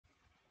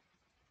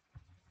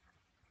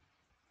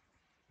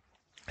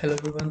Hello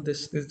everyone,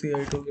 this is the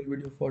tutorial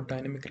video for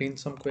dynamic range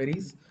sum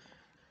queries.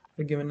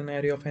 We're given an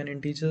array of n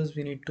integers.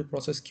 We need to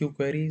process q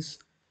queries.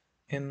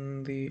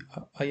 In the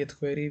ith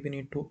query, we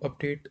need to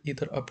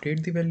either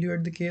update the value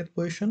at the kth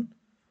position,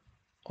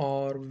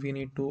 or we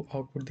need to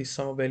output the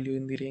sum of value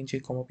in the range a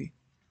comma b.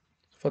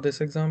 For this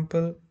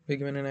example, we're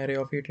given an array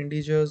of 8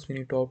 integers. We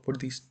need to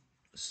output this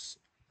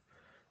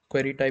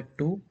query type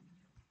 2,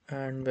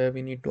 and where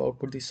we need to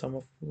output the sum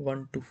of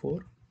 1 to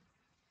 4.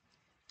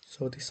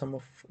 So the sum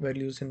of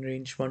values in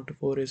range 1 to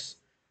 4 is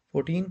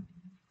 14,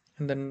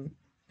 and then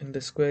in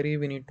this query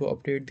we need to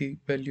update the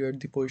value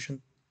at the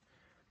position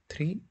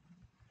 3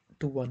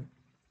 to 1,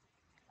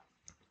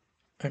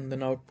 and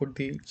then output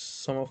the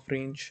sum of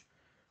range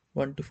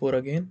 1 to 4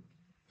 again,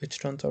 which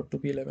turns out to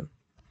be 11.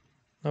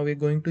 Now we're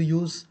going to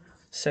use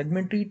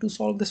segment tree to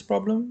solve this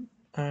problem,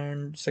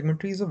 and segment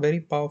tree is a very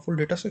powerful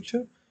data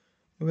structure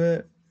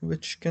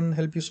which can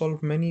help you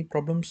solve many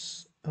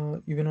problems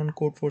even on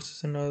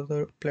Codeforces and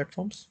other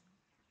platforms.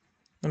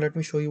 Now let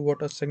me show you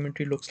what a segment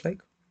tree looks like.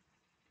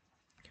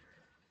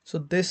 So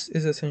this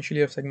is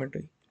essentially a segment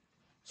tree.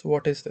 So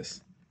what is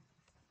this?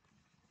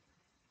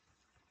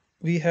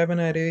 We have an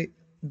array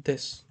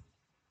this.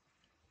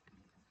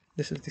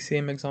 This is the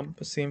same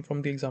example, same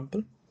from the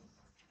example.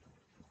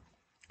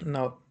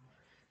 Now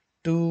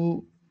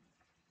to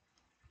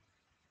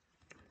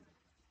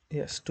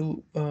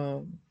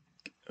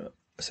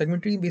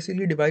segment tree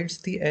basically divides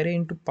the array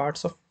into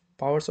powers of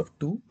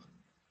 2.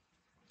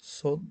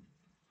 So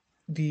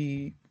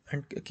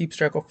and keeps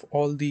track of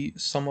all the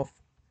sum of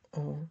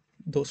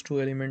those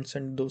two elements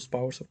and those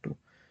powers of 2.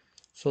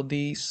 So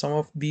the sum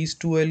of these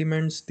two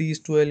elements, these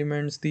two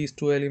elements, these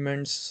two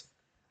elements,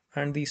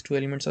 and these two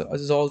elements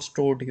is all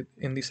stored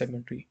in the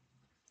segment tree.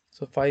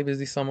 So 5 is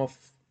the sum of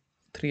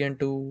 3 and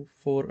 2,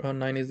 4,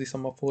 9 is the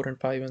sum of 4 and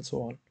 5, and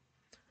so on.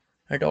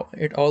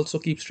 It also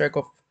keeps track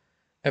of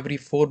every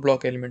 4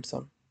 block element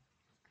sum.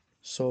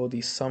 So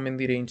the sum in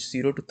the range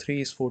 0 to 3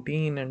 is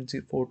 14, and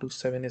 4 to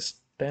 7 is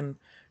 10.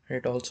 And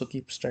it also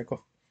keeps track of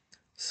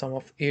sum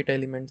of 8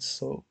 elements.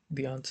 So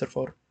the answer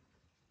for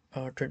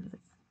answer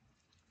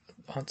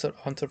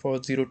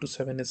for 0 to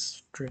 7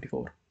 is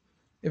 24.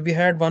 If we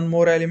had one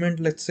more element,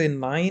 let's say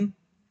 9,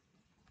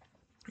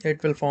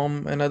 it will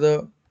form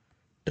another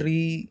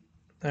tree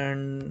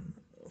and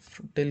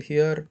till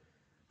here,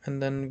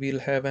 and then we'll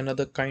have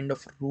another kind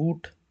of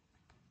root.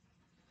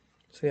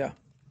 So yeah,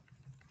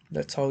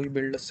 that's how we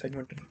build a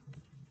segment tree.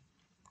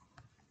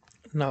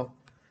 Now,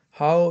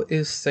 how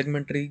is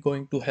segment tree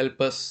going to help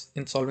us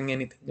in solving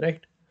anything,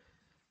 right?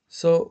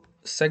 So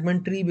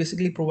segment tree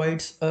basically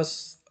provides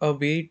us a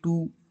way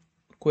to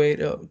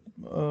query,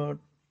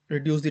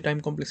 reduce the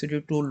time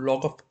complexity to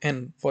log of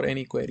n for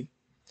any query.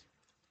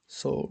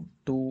 So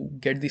to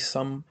get the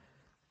sum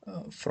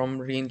from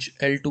range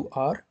L to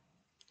R,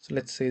 so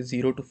let's say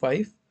 0 to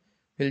 5,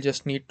 we'll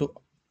just need to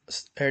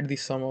add the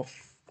sum of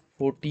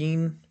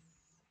 14.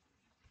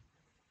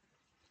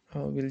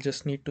 We'll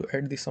just need to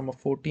add the sum of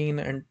 14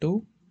 and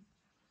 2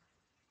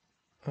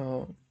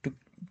 to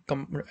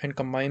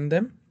combine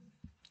them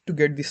to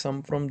get the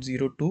sum from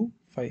 0 to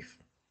 5.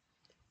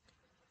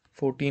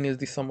 14 is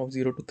the sum of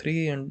 0 to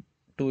 3, and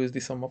 2 is the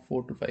sum of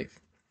 4 to 5.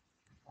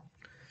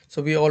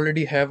 So we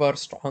already have our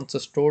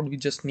answers stored. We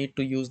just need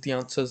to use the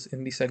answers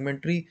in the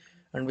segment tree,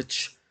 and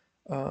which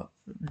uh,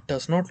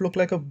 does not look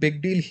like a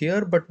big deal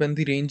here, but when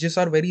the ranges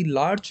are very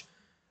large,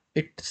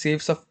 it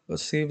saves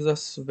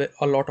us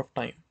a lot of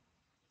time.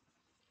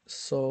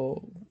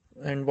 So,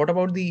 and what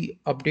about the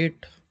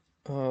update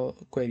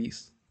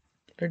queries?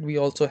 Right, we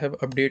also have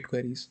update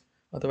queries.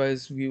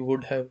 Otherwise, we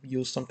would have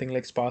used something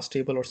like sparse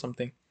table or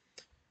something.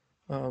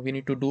 We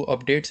need to do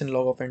updates in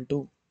log of n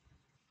too.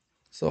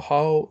 So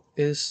how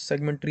is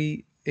segment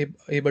tree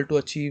able to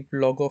achieve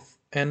log of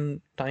n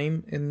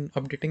time in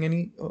updating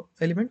any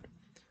element?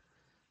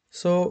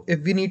 So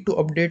if we need to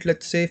update,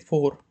 let's say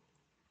 4,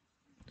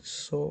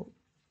 so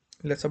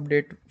let's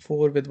update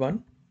 4 with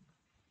 1,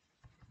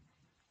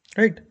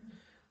 right?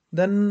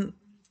 Then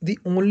the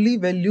only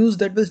values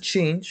that will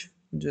change,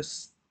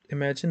 just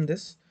imagine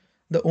this,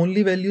 the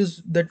only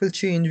values that will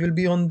change will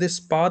be on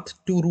this path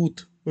to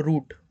root,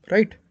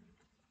 right?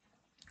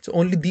 So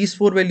only these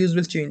 4 values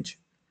will change,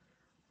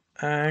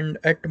 and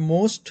at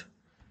most,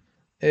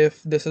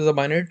 if this is a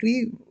binary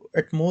tree,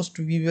 at most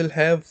we will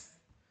have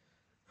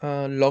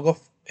log of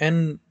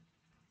n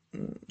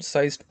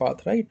sized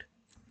path, right?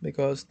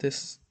 Because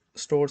this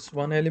stores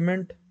one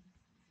element,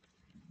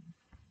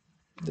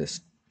 this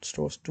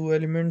stores two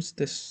elements,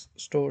 this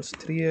stores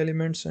three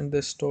elements, and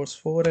this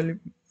stores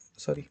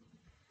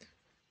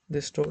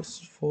this stores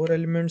 4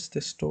 elements,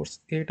 this stores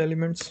 8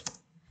 elements,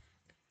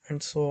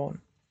 and so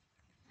on,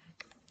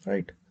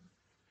 right?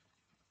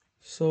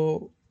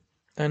 So,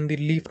 and the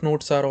leaf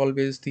nodes are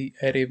always the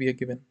array we are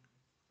given.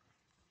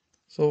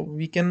 So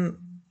we can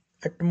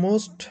at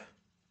most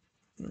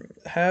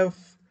have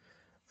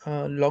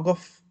log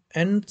of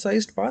n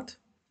sized path,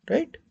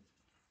 right?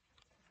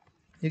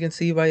 You can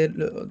see why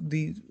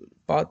the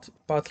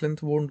path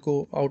length won't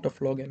go out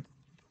of log n.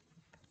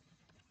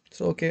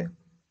 So okay,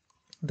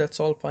 that's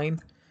all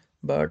fine.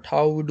 But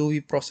how do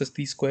we process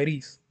these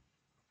queries?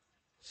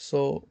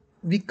 So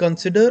we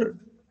consider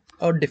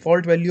a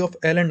default value of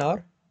L and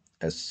R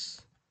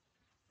as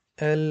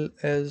L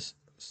as,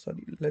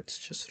 sorry, let's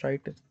just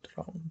write it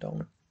round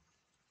down,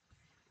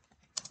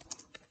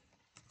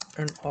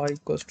 and R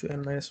equals to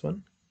N minus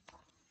 1.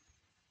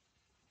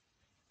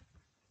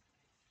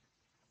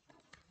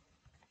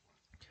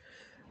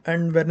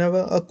 And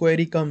whenever a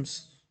query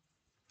comes,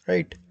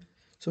 right,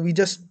 so we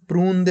just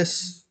prune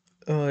this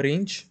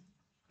range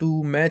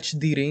to match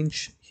the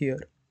range here.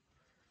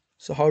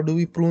 So how do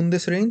we prune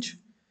this range?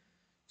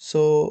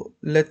 So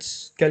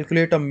let's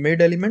calculate a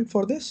mid element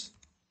for this.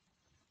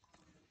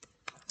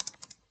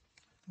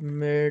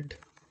 Mid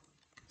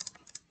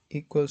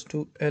equals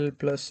to L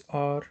plus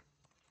R,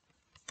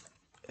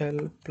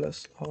 L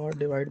plus R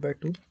divided by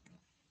 2,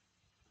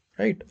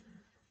 right?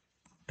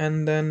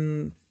 And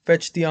then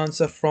fetch the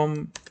answer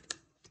from,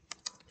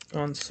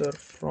 let's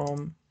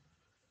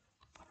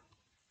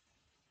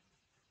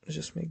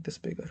just make this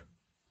bigger.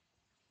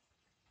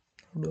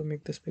 How do I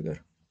make this bigger?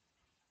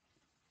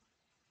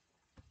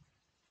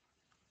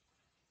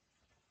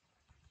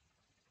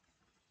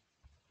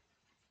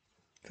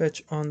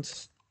 Fetch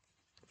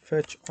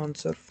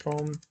answer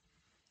from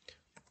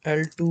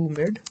L to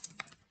mid,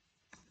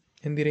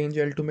 in the range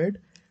L to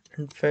mid,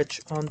 and fetch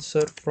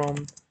answer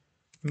from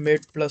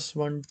mid plus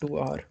 1 to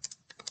R,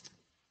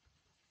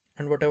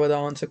 and whatever the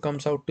answer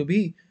comes out to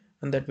be,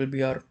 and that will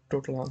be our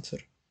total answer.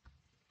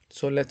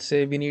 So let's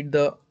say we need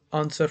the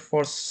answer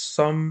for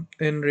sum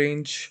in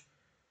range,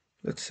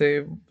 let's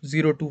say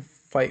 0 to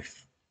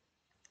 5.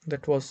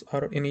 That was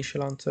our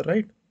initial answer,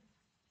 right?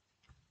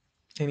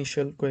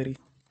 Initial query.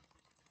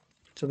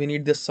 So we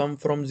need the sum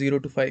from 0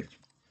 to 5.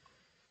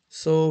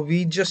 So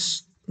we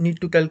just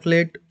need to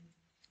calculate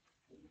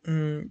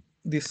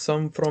the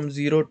sum from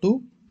 0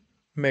 to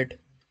mid.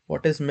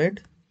 What is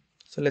mid?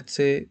 So let's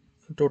say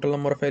total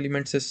number of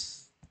elements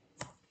is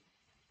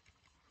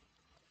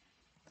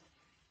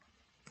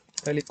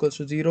L equals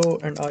to 0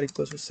 and R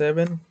equals to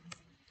 7.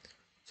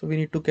 So we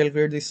need to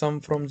calculate the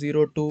sum from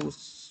 0 to,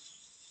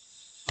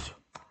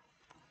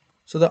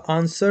 so the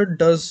answer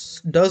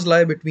does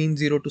lie between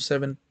 0 to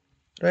 7,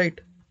 right?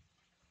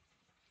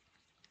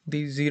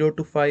 The 0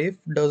 to 5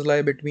 does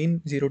lie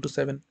between 0 to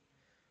 7,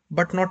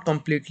 but not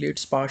completely,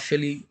 it's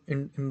partially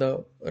in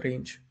the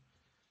range.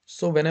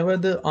 So whenever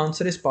the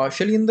answer is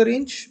partially in the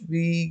range,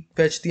 we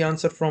fetch the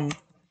answer from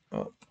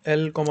uh,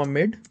 L comma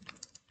mid,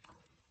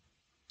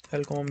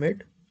 L comma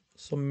mid.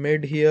 So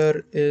mid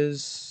here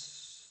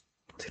is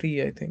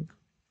 3, I think,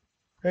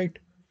 right?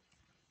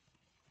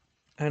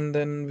 And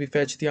then we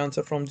fetch the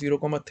answer from 0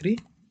 comma 3,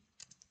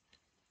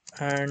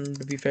 and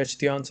we fetch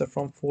the answer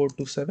from 4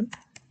 to 7,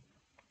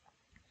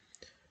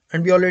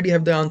 and we already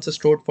have the answer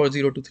stored for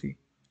 0 to 3,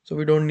 so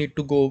we don't need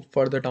to go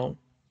further down.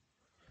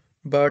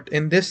 But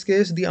in this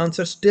case the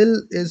answer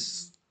still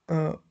is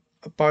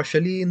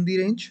partially in the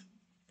range.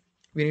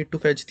 We need to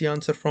fetch the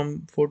answer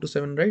from 4 to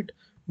 7, right?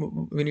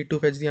 We need to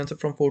fetch the answer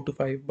from 4 to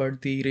 5,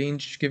 but the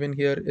range given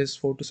here is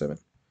 4 to 7,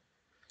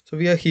 so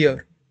we are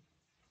here.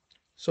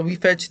 So we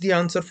fetch the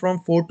answer from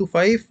 4 to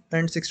 5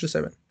 and 6 to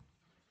 7.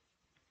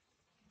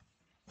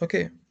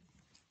 Okay,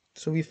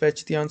 so we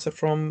fetch the answer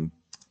from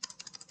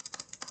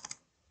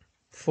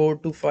 4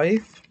 to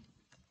 5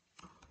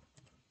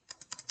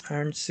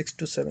 and 6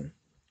 to 7.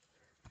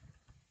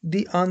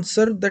 The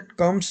answer that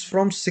comes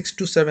from 6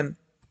 to 7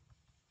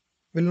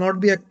 will not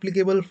be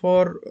applicable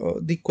for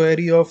the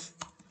query of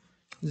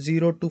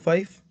 0 to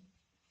 5.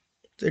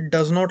 It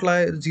does not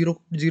lie,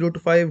 0 to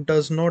 5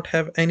 does not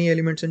have any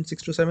elements in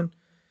 6 to 7.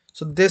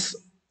 So this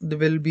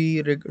will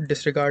be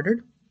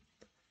disregarded,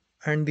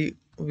 and the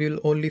will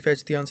only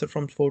fetch the answer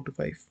from 4 to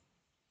 5,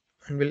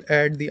 and we'll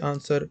add the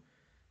answer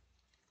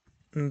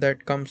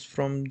that comes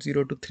from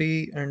 0 to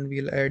 3, and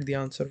we'll add the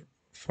answer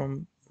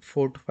from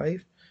 4 to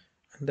 5,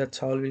 and that's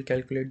how we'll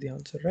calculate the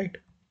answer, right?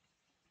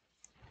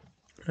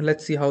 And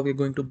let's see how we're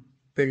going to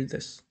build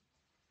this.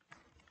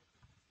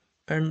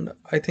 And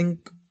I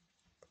think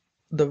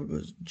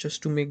the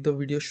just to make the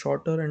video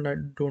shorter, and I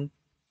don't,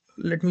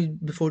 let me,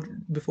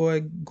 before I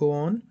go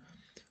on,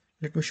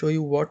 let me show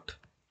you what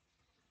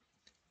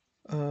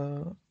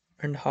uh,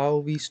 and how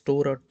we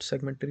store a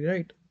segment tree,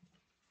 right?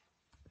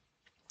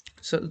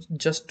 So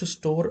just to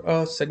store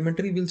a segment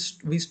tree,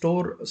 we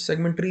store a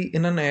segment tree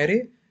in an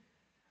array.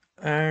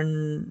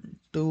 And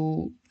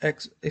to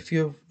if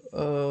you've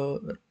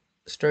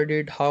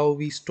studied how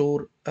we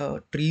store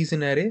trees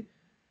in array,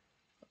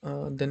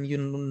 then you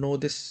know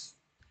this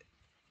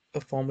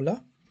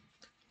formula,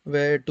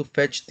 where to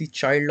fetch the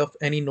child of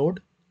any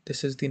node,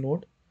 this is the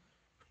node,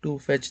 to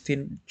fetch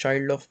the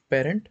child of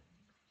parent,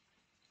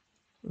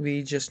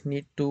 we just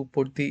need to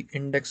put the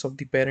index of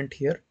the parent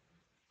here,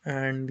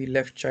 and the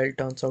left child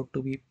turns out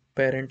to be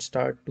parent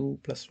star 2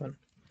 plus 1.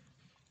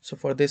 So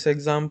for this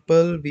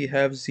example we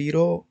have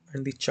 0,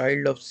 and the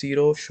child of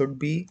 0 should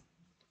be,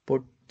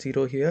 put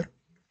 0 here,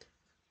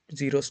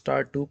 0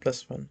 star 2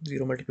 plus 1,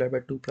 0 multiplied by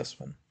 2 plus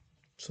 1.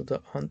 So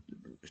the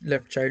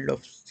left child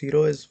of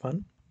 0 is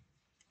 1,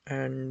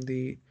 and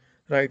the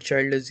right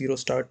child is 0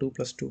 star 2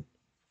 plus 2.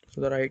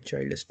 So the right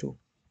child is 2.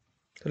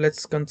 So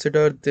let's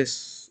consider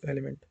this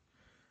element.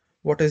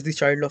 What is the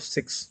child of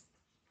 6?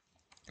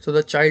 So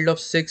the child of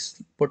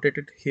 6, put it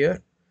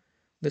here.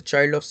 The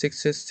child of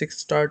 6 is 6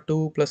 star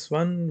 2 plus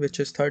 1, which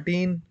is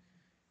 13.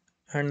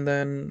 And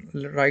then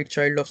right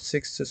child of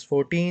 6 is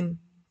 14,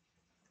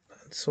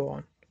 and so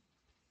on.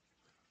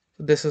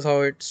 So this is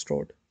how it's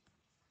stored.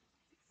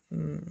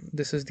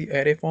 This is the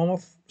array form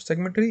of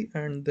segment tree,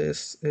 and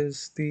this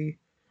is the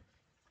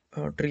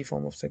tree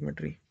form of segment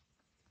tree,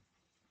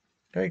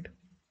 right?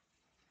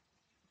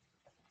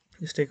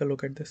 Just take a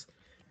look at this.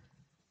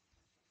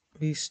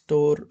 We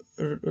store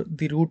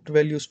the root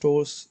value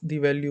stores the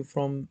value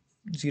from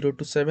 0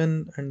 to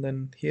 7, and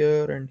then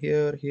here and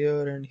here,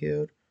 here and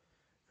here,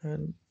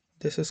 and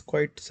this is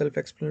quite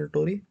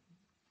self-explanatory.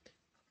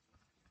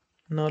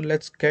 Now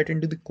let's get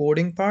into the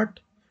coding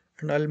part,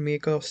 and I'll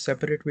make a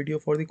separate video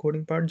for the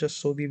coding part just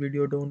so the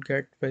video don't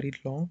get very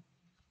long.